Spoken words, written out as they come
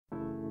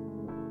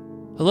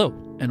Hello,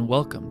 and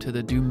welcome to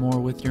the Do More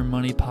With Your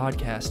Money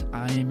podcast.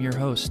 I am your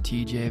host,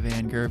 TJ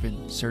Van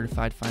Gerven,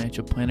 certified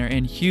financial planner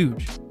and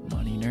huge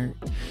money nerd.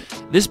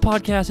 This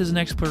podcast is an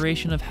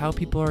exploration of how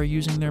people are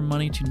using their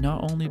money to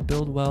not only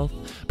build wealth,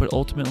 but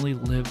ultimately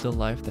live the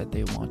life that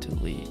they want to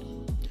lead.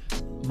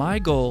 My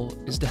goal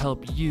is to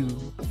help you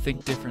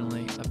think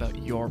differently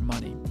about your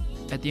money.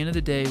 At the end of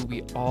the day,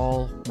 we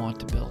all want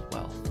to build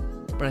wealth.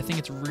 But I think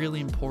it's really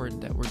important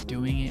that we're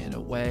doing it in a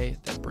way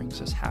that brings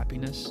us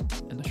happiness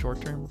in the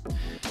short term.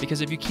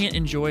 Because if you can't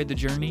enjoy the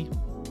journey,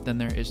 then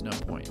there is no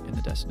point in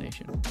the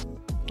destination.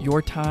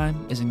 Your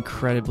time is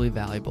incredibly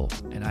valuable,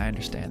 and I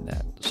understand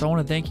that. So I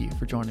want to thank you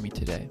for joining me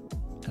today,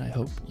 and I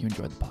hope you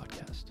enjoyed the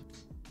podcast.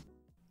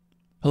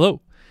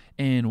 Hello,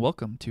 and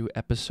welcome to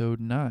episode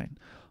 9.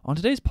 On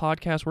today's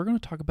podcast, we're going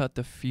to talk about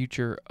the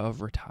future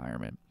of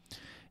retirement.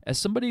 As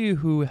somebody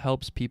who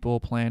helps people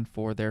plan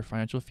for their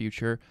financial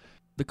future,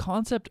 the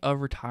concept of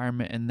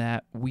retirement and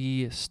that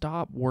we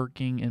stop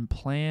working and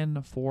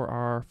plan for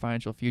our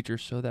financial future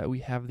so that we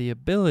have the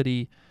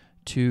ability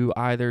to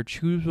either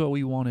choose what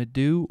we want to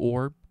do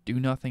or do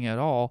nothing at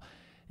all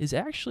is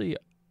actually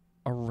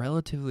a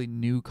relatively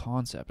new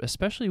concept,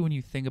 especially when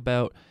you think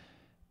about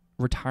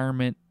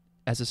retirement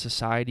as a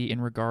society in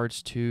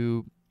regards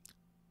to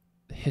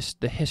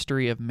the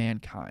history of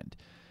mankind.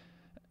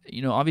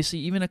 You know, obviously,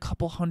 even a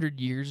couple hundred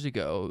years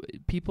ago,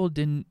 people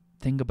didn't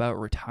think about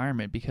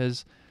retirement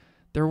because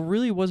there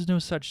really was no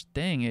such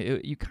thing.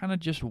 You kind of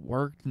just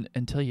worked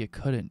until you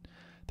couldn't.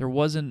 There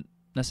wasn't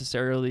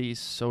necessarily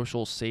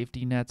social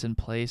safety nets in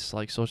place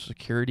like Social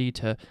Security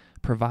to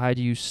provide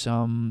you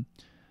some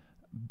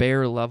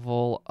bare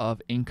level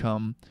of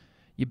income.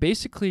 You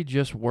basically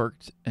just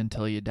worked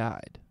until you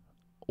died,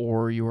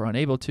 or you were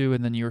unable to,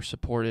 and then you were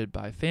supported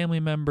by family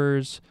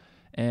members.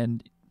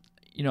 And,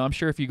 you know, I'm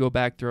sure if you go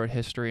back throughout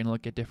history and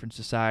look at different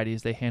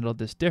societies, they handled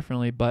this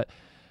differently, but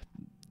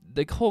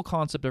the whole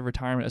concept of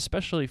retirement,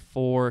 especially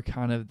for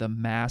kind of the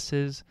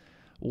masses,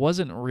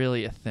 wasn't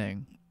really a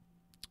thing.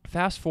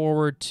 Fast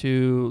forward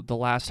to the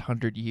last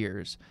 100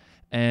 years,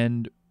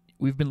 and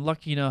we've been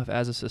lucky enough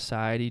as a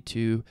society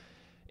to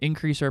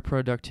increase our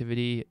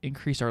productivity,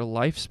 increase our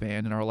lifespan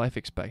and our life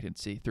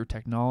expectancy through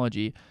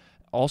technology,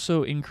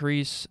 also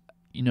increase,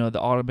 you know, the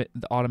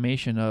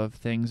automation of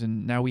things,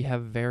 and now we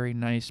have very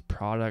nice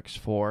products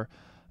for,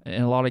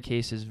 in a lot of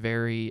cases,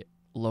 very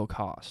low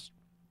cost.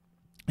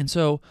 And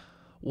so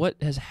what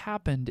has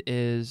happened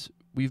is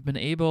we've been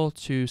able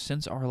to,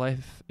 since our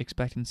life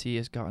expectancy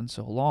has gotten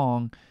so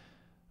long,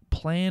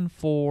 plan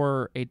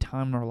for a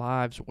time in our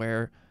lives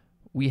where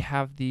we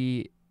have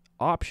the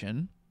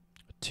option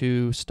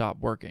to stop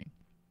working.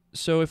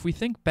 So if we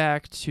think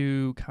back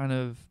to kind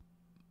of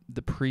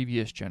the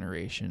previous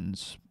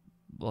generations,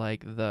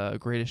 like the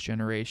greatest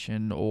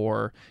generation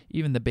or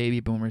even the baby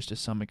boomers to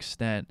some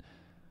extent,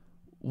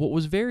 what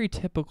was very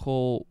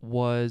typical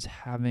was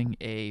having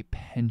a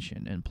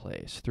pension in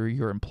place through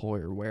your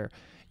employer where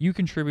you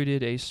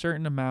contributed a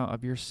certain amount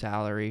of your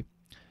salary,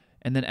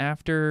 and then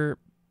after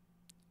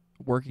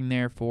working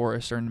there for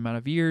a certain amount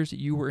of years,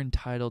 you were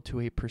entitled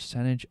to a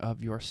percentage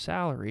of your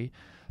salary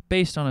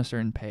based on a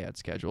certain payout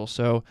schedule.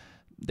 So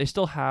they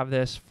still have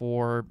this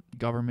for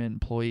government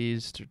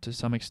employees to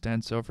some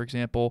extent. So for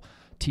example,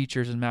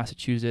 teachers in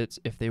Massachusetts,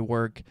 if they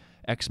work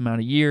X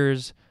amount of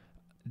years,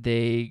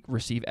 they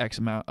receive X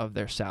amount of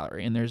their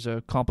salary. And there's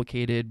a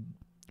complicated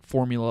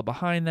formula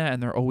behind that,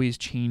 and they're always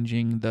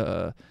changing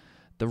the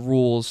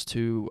rules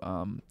to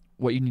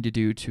what you need to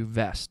do to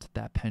vest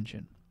that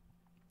pension.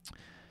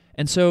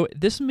 And so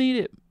this made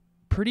it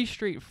pretty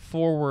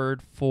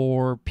straightforward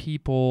for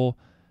people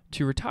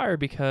to retire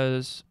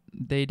because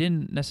they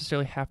didn't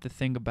necessarily have to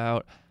think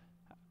about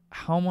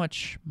how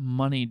much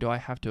money do I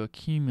have to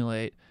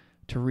accumulate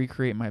to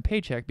recreate my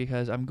paycheck,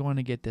 because I'm going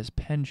to get this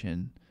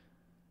pension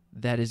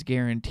that is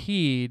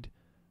guaranteed.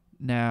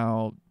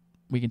 Now,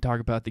 we can talk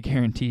about the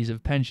guarantees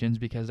of pensions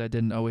because that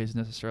didn't always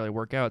necessarily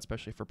work out,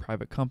 especially for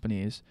private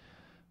companies.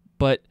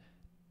 But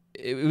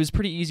it was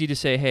pretty easy to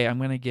say, hey, I'm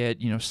going to get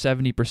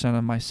 70%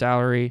 of my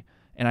salary,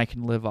 and I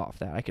can live off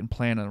that. I can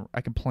plan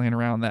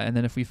around that. And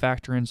then if we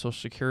factor in Social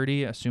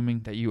Security,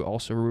 assuming that you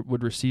also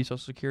would receive Social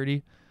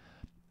Security,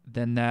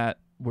 then that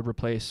would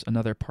replace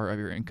another part of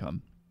your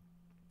income.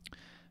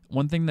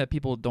 One thing that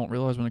people don't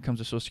realize when it comes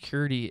to Social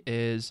Security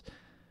is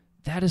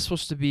that is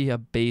supposed to be a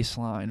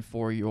baseline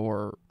for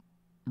your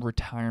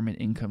retirement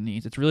income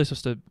needs. It's really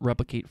supposed to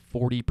replicate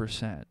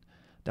 40%.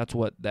 That's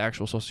what the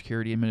actual Social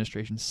Security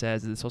Administration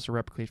says. It's supposed to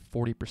replicate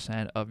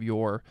 40% of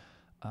your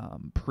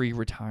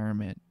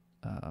pre-retirement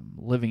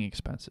living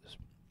expenses.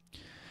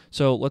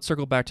 So let's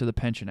circle back to the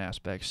pension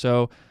aspect.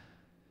 So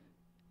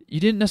you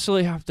didn't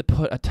necessarily have to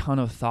put a ton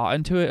of thought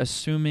into it,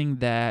 assuming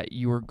that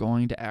you were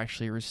going to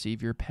actually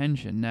receive your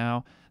pension.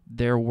 Now,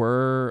 there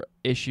were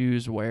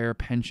issues where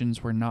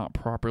pensions were not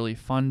properly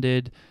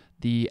funded.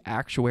 The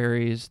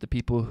actuaries, the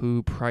people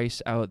who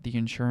price out the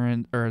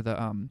insurance or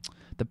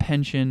the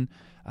pension,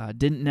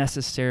 didn't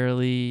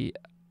necessarily,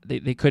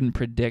 they couldn't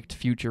predict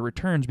future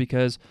returns,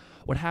 because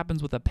what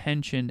happens with a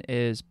pension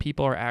is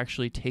people are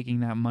actually taking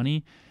that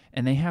money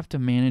and they have to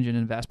manage an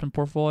investment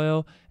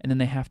portfolio, and then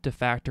they have to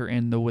factor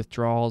in the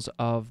withdrawals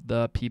of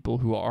the people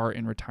who are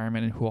in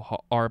retirement and who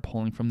are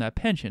pulling from that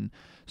pension.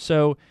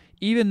 So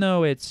even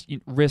though it's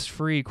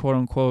risk-free, quote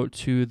unquote,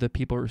 to the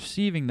people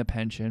receiving the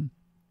pension,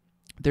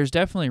 there's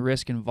definitely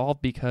risk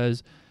involved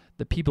because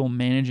the people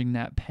managing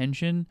that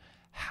pension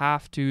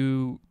have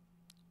to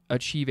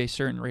achieve a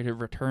certain rate of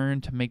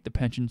return to make the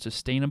pension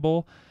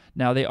sustainable.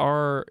 Now,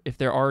 if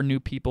there are new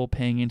people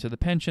paying into the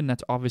pension,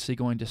 that's obviously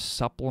going to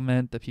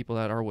supplement the people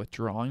that are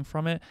withdrawing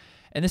from it.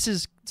 And this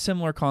is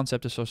similar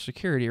concept to Social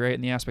Security, right?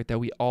 In the aspect that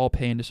we all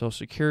pay into Social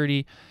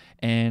Security,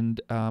 and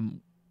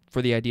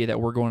for the idea that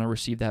we're going to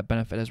receive that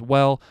benefit as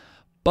well.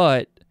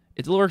 But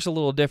it works a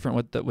little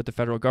different with the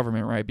federal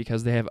government, right?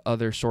 Because they have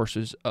other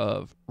sources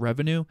of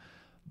revenue.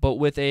 But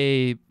with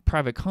a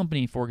private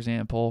company, for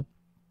example,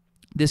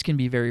 this can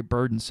be very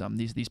burdensome,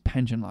 these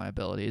pension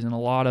liabilities. And a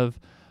lot of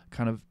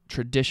kind of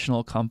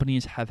traditional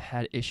companies have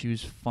had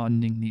issues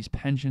funding these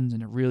pensions,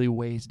 and it really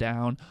weighs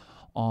down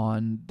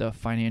on the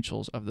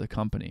financials of the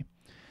company.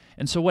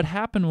 And so what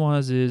happened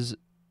is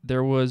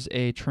there was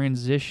a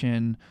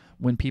transition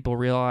when people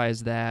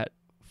realized that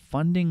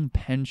funding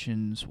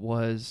pensions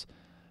was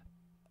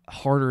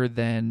harder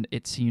than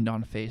it seemed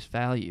on face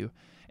value.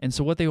 And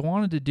so what they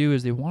wanted to do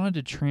is they wanted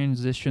to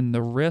transition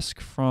the risk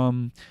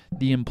from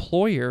the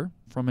employer,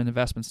 from an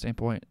investment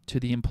standpoint, to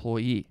the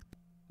employee.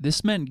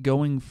 This meant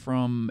going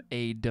from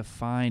a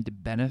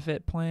defined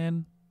benefit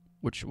plan,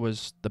 which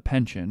was the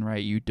pension,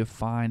 right? You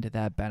defined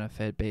that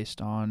benefit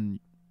based on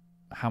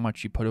how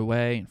much you put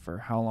away and for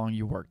how long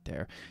you worked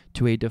there,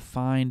 to a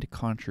defined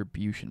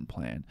contribution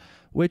plan,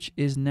 which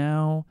is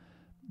now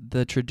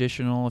the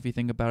traditional, if you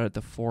think about it,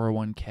 the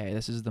 401k.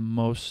 This is the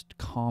most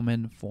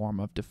common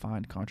form of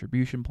defined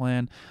contribution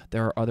plan.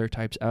 There are other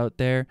types out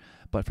there,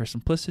 but for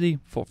simplicity,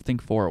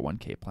 think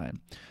 401k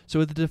plan. So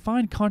with the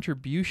defined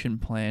contribution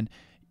plan,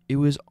 it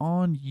was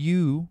on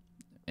you,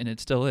 and it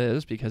still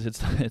is because it's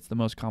the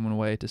most common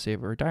way to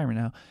save for retirement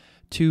now,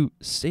 to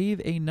save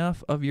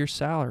enough of your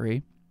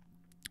salary,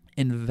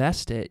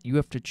 invest it. You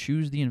have to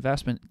choose the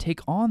investment, take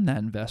on that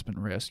investment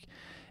risk,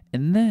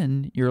 and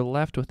then you're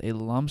left with a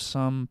lump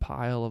sum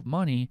pile of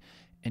money,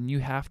 and you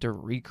have to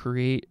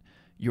recreate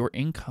your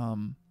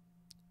income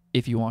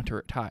if you want to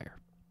retire.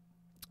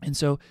 And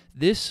so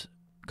this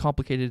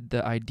complicated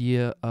the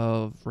idea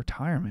of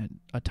retirement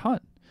a ton,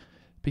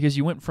 because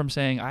you went from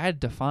saying I had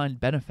defined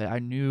benefit, I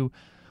knew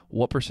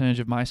what percentage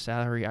of my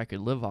salary I could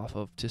live off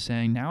of, to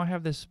saying now I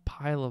have this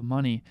pile of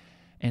money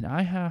and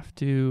I have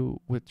to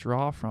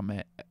withdraw from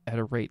it at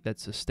a rate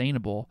that's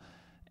sustainable,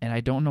 and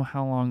I don't know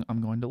how long I'm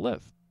going to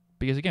live.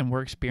 Because again,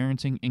 we're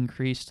experiencing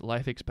increased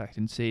life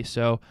expectancy.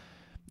 So,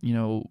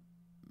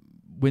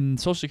 when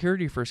Social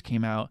Security first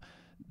came out,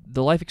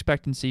 the life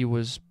expectancy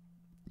was,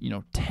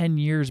 10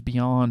 years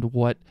beyond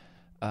what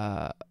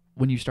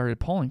when you started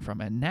pulling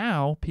from it.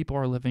 Now people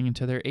are living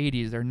into their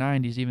 80s, their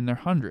 90s, even their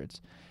hundreds.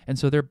 And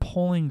so they're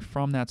pulling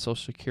from that Social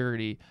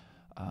Security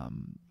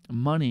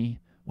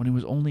money when it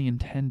was only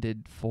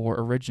intended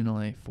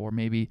originally for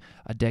maybe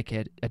a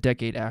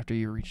decade after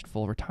you reached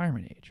full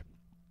retirement age.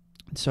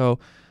 So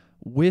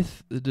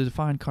with the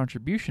defined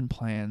contribution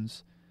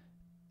plans,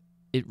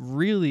 it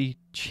really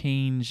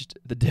changed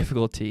the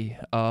difficulty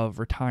of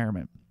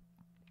retirement.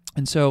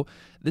 And so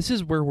this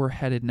is where we're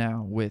headed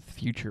now with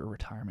future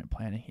retirement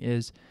planning,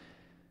 is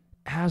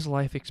as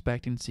life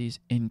expectancies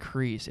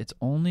increase, it's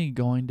only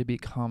going to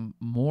become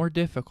more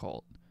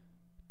difficult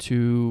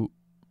to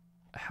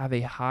have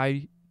a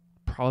high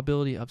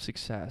probability of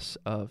success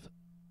of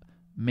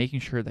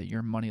making sure that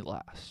your money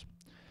lasts.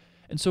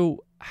 And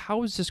so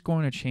how is this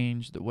going to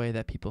change the way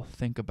that people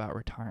think about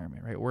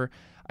retirement, right? Where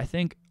I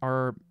think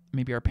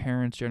maybe our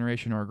parents'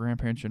 generation or our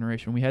grandparents'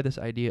 generation, we had this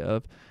idea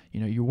of,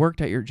 you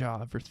worked at your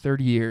job for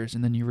 30 years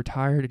and then you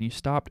retired and you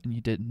stopped and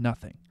you did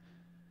nothing.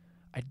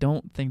 I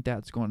don't think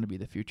that's going to be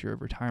the future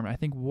of retirement. I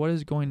think what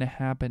is going to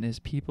happen is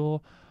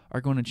people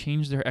are going to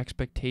change their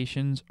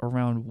expectations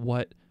around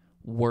what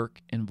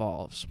work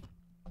involves.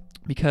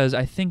 Because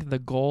I think the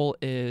goal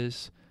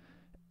is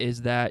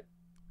that,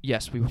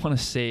 yes, we want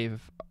to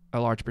save a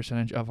large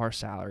percentage of our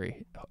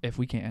salary, if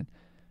we can,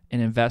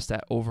 and invest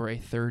that over a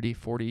 30,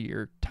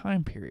 40-year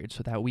time period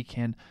so that we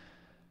can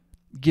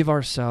give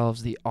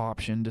ourselves the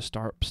option to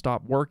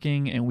stop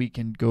working, and we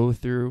can go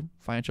through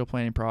financial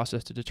planning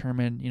process to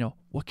determine,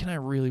 what can I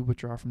really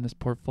withdraw from this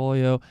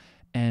portfolio,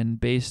 and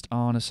based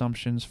on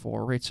assumptions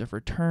for rates of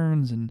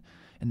returns and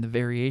the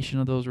variation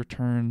of those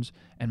returns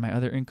and my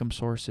other income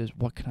sources,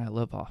 what can I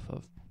live off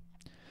of?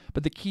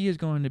 But the key is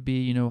going to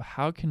be,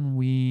 how can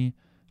we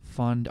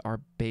fund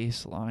our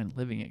baseline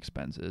living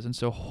expenses? And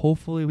so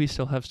hopefully we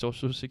still have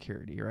Social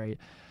Security, right?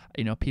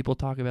 People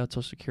talk about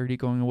Social Security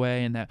going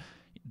away and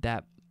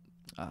that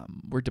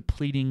we're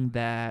depleting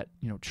that,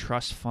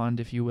 trust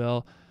fund, if you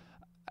will.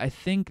 I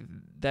think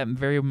that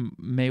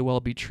may well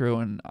be true,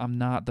 and I'm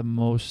not the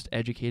most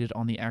educated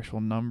on the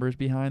actual numbers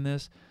behind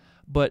this,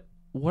 but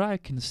what I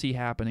can see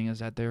happening is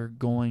that they're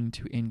going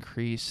to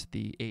increase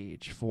the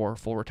age for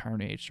full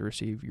retirement age to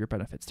receive your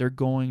benefits. They're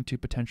going to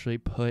potentially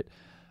put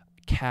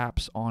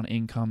caps on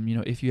income.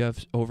 If you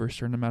have over a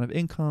certain amount of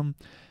income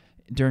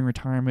during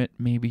retirement,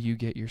 maybe you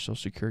get your Social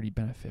Security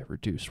benefit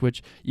reduced,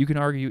 which you can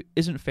argue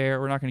isn't fair.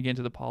 We're not going to get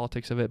into the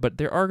politics of it, but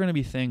there are going to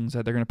be things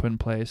that they're going to put in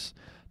place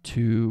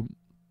to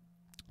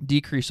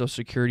decrease Social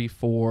Security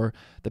for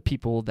the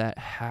people that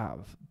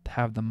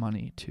have the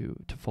money to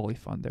fully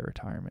fund their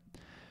retirement.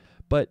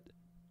 But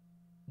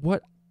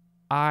what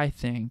I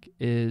think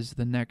is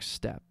the next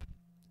step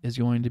is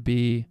going to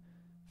be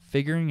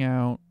figuring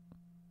out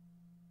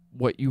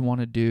what you want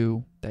to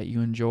do that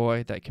you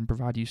enjoy that can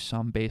provide you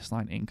some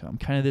baseline income,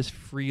 kind of this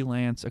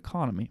freelance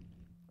economy,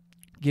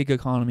 gig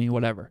economy,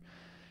 whatever.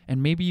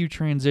 And maybe you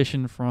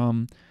transition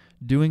from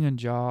doing a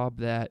job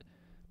that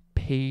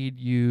paid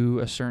you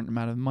a certain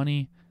amount of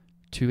money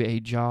to a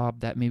job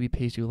that maybe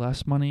pays you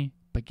less money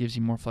but gives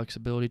you more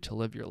flexibility to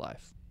live your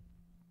life.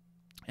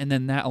 And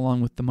then that,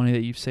 along with the money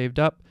that you've saved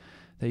up,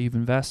 that you've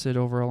invested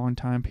over a long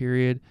time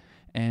period,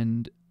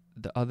 and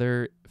the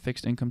other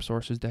fixed income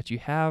sources that you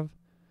have,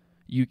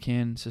 you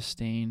can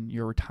sustain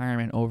your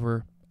retirement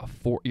over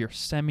your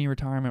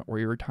semi-retirement or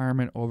your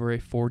retirement over a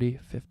 40,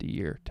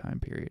 50-year time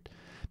period.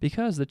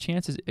 Because the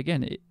chances,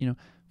 again,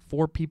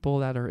 for people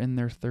that are in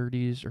their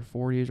 30s or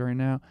 40s right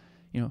now,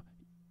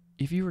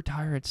 if you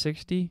retire at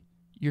 60,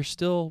 you're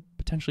still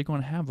potentially going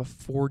to have a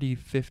 40,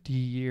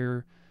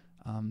 50-year,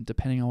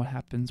 depending on what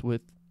happens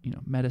with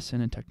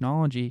medicine and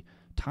technology,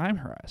 time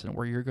horizon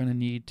where you're going to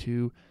need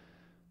to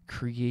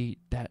create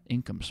that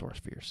income source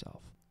for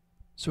yourself.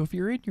 So if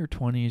you're in your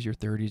 20s, your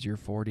 30s, your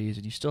 40s,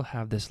 and you still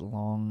have this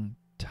long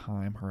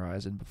time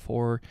horizon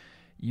before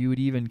you would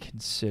even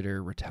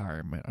consider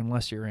retirement,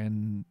 unless you're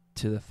into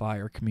the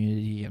FIRE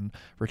community and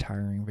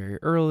retiring very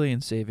early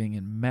and saving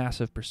a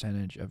massive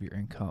percentage of your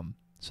income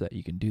so that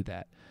you can do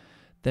that,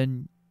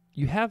 then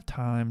you have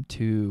time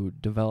to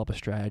develop a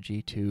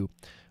strategy to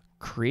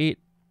create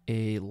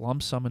a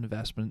lump sum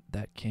investment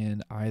that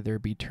can either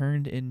be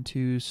turned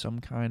into some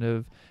kind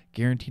of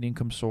guaranteed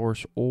income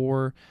source,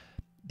 or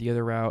the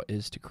other route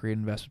is to create an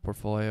investment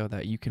portfolio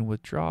that you can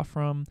withdraw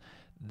from,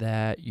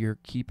 that you're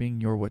keeping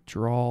your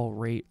withdrawal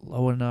rate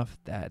low enough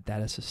that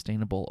is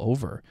sustainable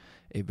over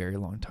a very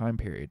long time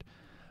period.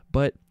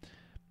 But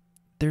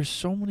there's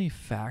so many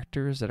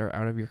factors that are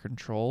out of your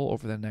control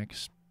over the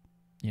next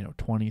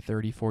 20,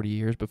 30, 40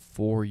 years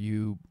before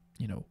you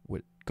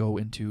would go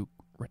into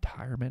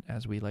retirement,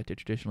 as we like to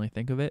traditionally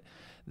think of it,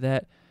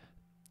 that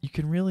you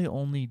can really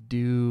only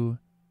do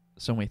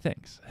so many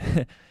things.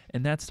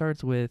 And that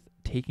starts with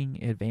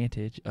taking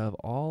advantage of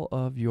all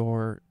of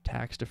your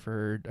tax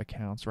deferred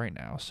accounts right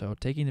now. So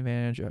taking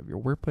advantage of your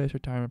workplace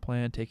retirement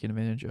plan, taking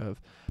advantage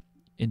of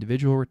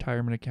individual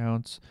retirement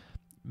accounts,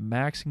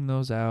 maxing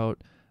those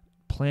out,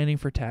 planning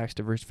for tax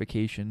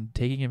diversification,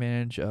 taking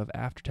advantage of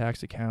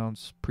after-tax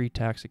accounts,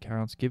 pre-tax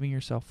accounts, giving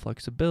yourself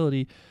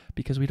flexibility,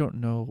 because we don't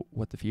know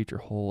what the future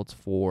holds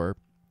for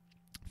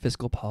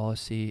fiscal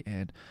policy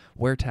and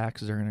where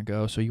taxes are going to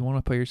go. So you want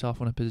to put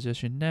yourself in a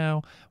position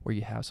now where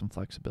you have some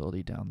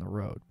flexibility down the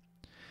road.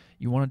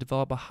 You want to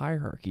develop a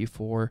hierarchy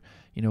for,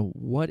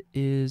 what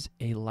is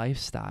a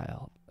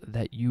lifestyle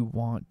that you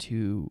want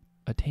to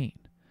attain.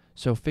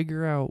 So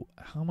figure out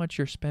how much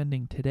you're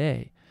spending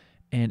today.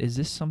 And is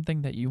this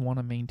something that you want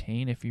to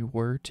maintain if you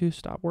were to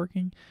stop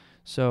working?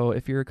 So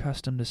if you're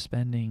accustomed to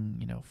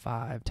spending,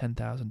 $5,000,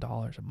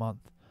 $10,000 a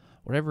month,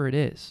 whatever it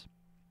is,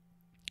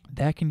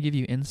 that can give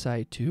you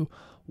insight to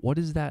what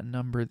is that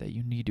number that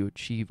you need to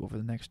achieve over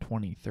the next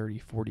 20, 30,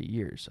 40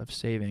 years of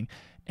saving,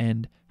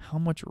 and how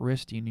much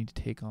risk do you need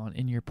to take on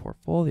in your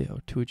portfolio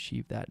to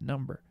achieve that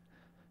number.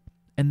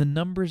 And the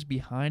numbers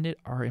behind it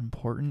are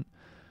important,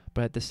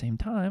 but at the same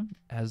time,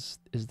 as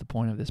is the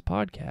point of this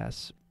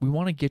podcast, we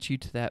want to get you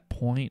to that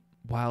point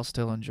while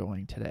still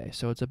enjoying today.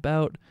 So it's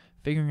about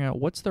figuring out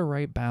what's the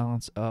right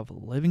balance of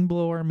living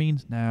below our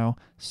means now,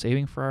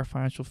 saving for our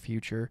financial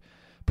future,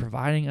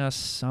 providing us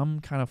some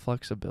kind of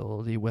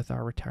flexibility with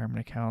our retirement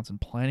accounts, and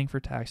planning for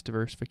tax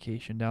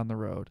diversification down the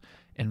road,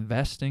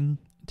 investing,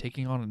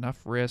 taking on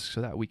enough risk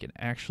so that we can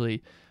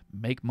actually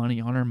make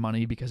money on our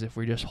money, because if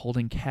we're just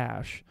holding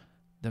cash,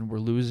 then we're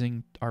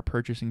losing our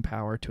purchasing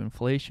power to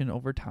inflation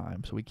over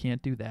time. So we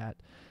can't do that.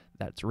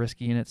 That's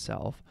risky in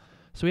itself.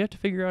 So we have to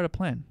figure out a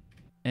plan.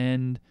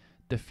 And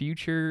the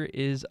future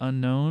is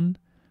unknown,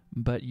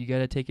 but you got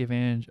to take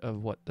advantage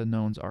of what the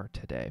knowns are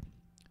today.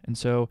 And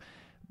so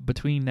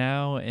between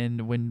now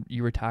and when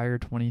you retire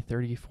 20,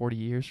 30, 40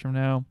 years from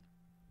now,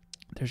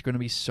 there's going to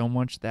be so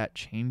much that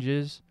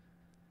changes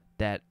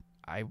that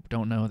I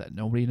don't know, that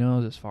nobody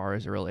knows as far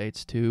as it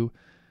relates to,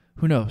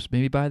 who knows,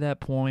 maybe by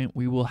that point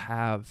we will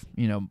have,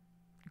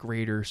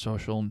 greater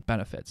social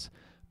benefits.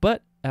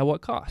 But at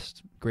what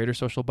cost? Greater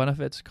social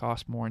benefits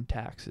cost more in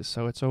taxes.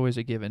 So it's always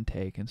a give and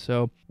take. And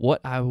so what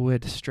I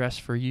would stress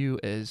for you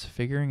is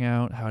figuring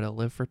out how to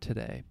live for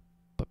today,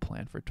 but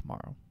plan for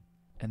tomorrow.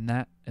 And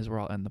that is where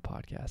I'll end the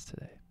podcast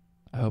today.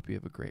 I hope you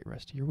have a great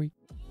rest of your week.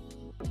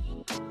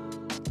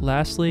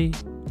 Lastly,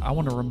 I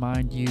want to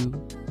remind you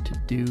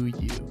to do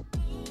you.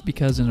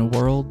 Because in a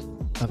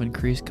world of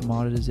increased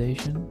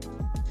commoditization,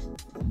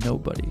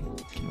 nobody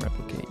can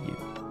replicate you.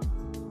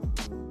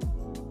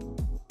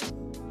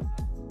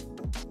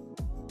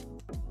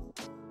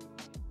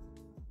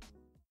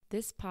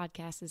 This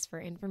podcast is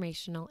for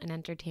informational and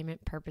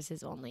entertainment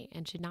purposes only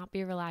and should not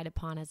be relied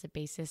upon as a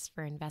basis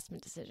for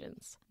investment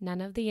decisions.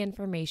 None of the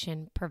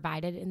information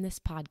provided in this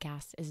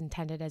podcast is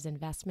intended as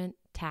investment,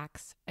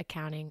 tax,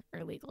 accounting,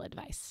 or legal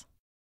advice.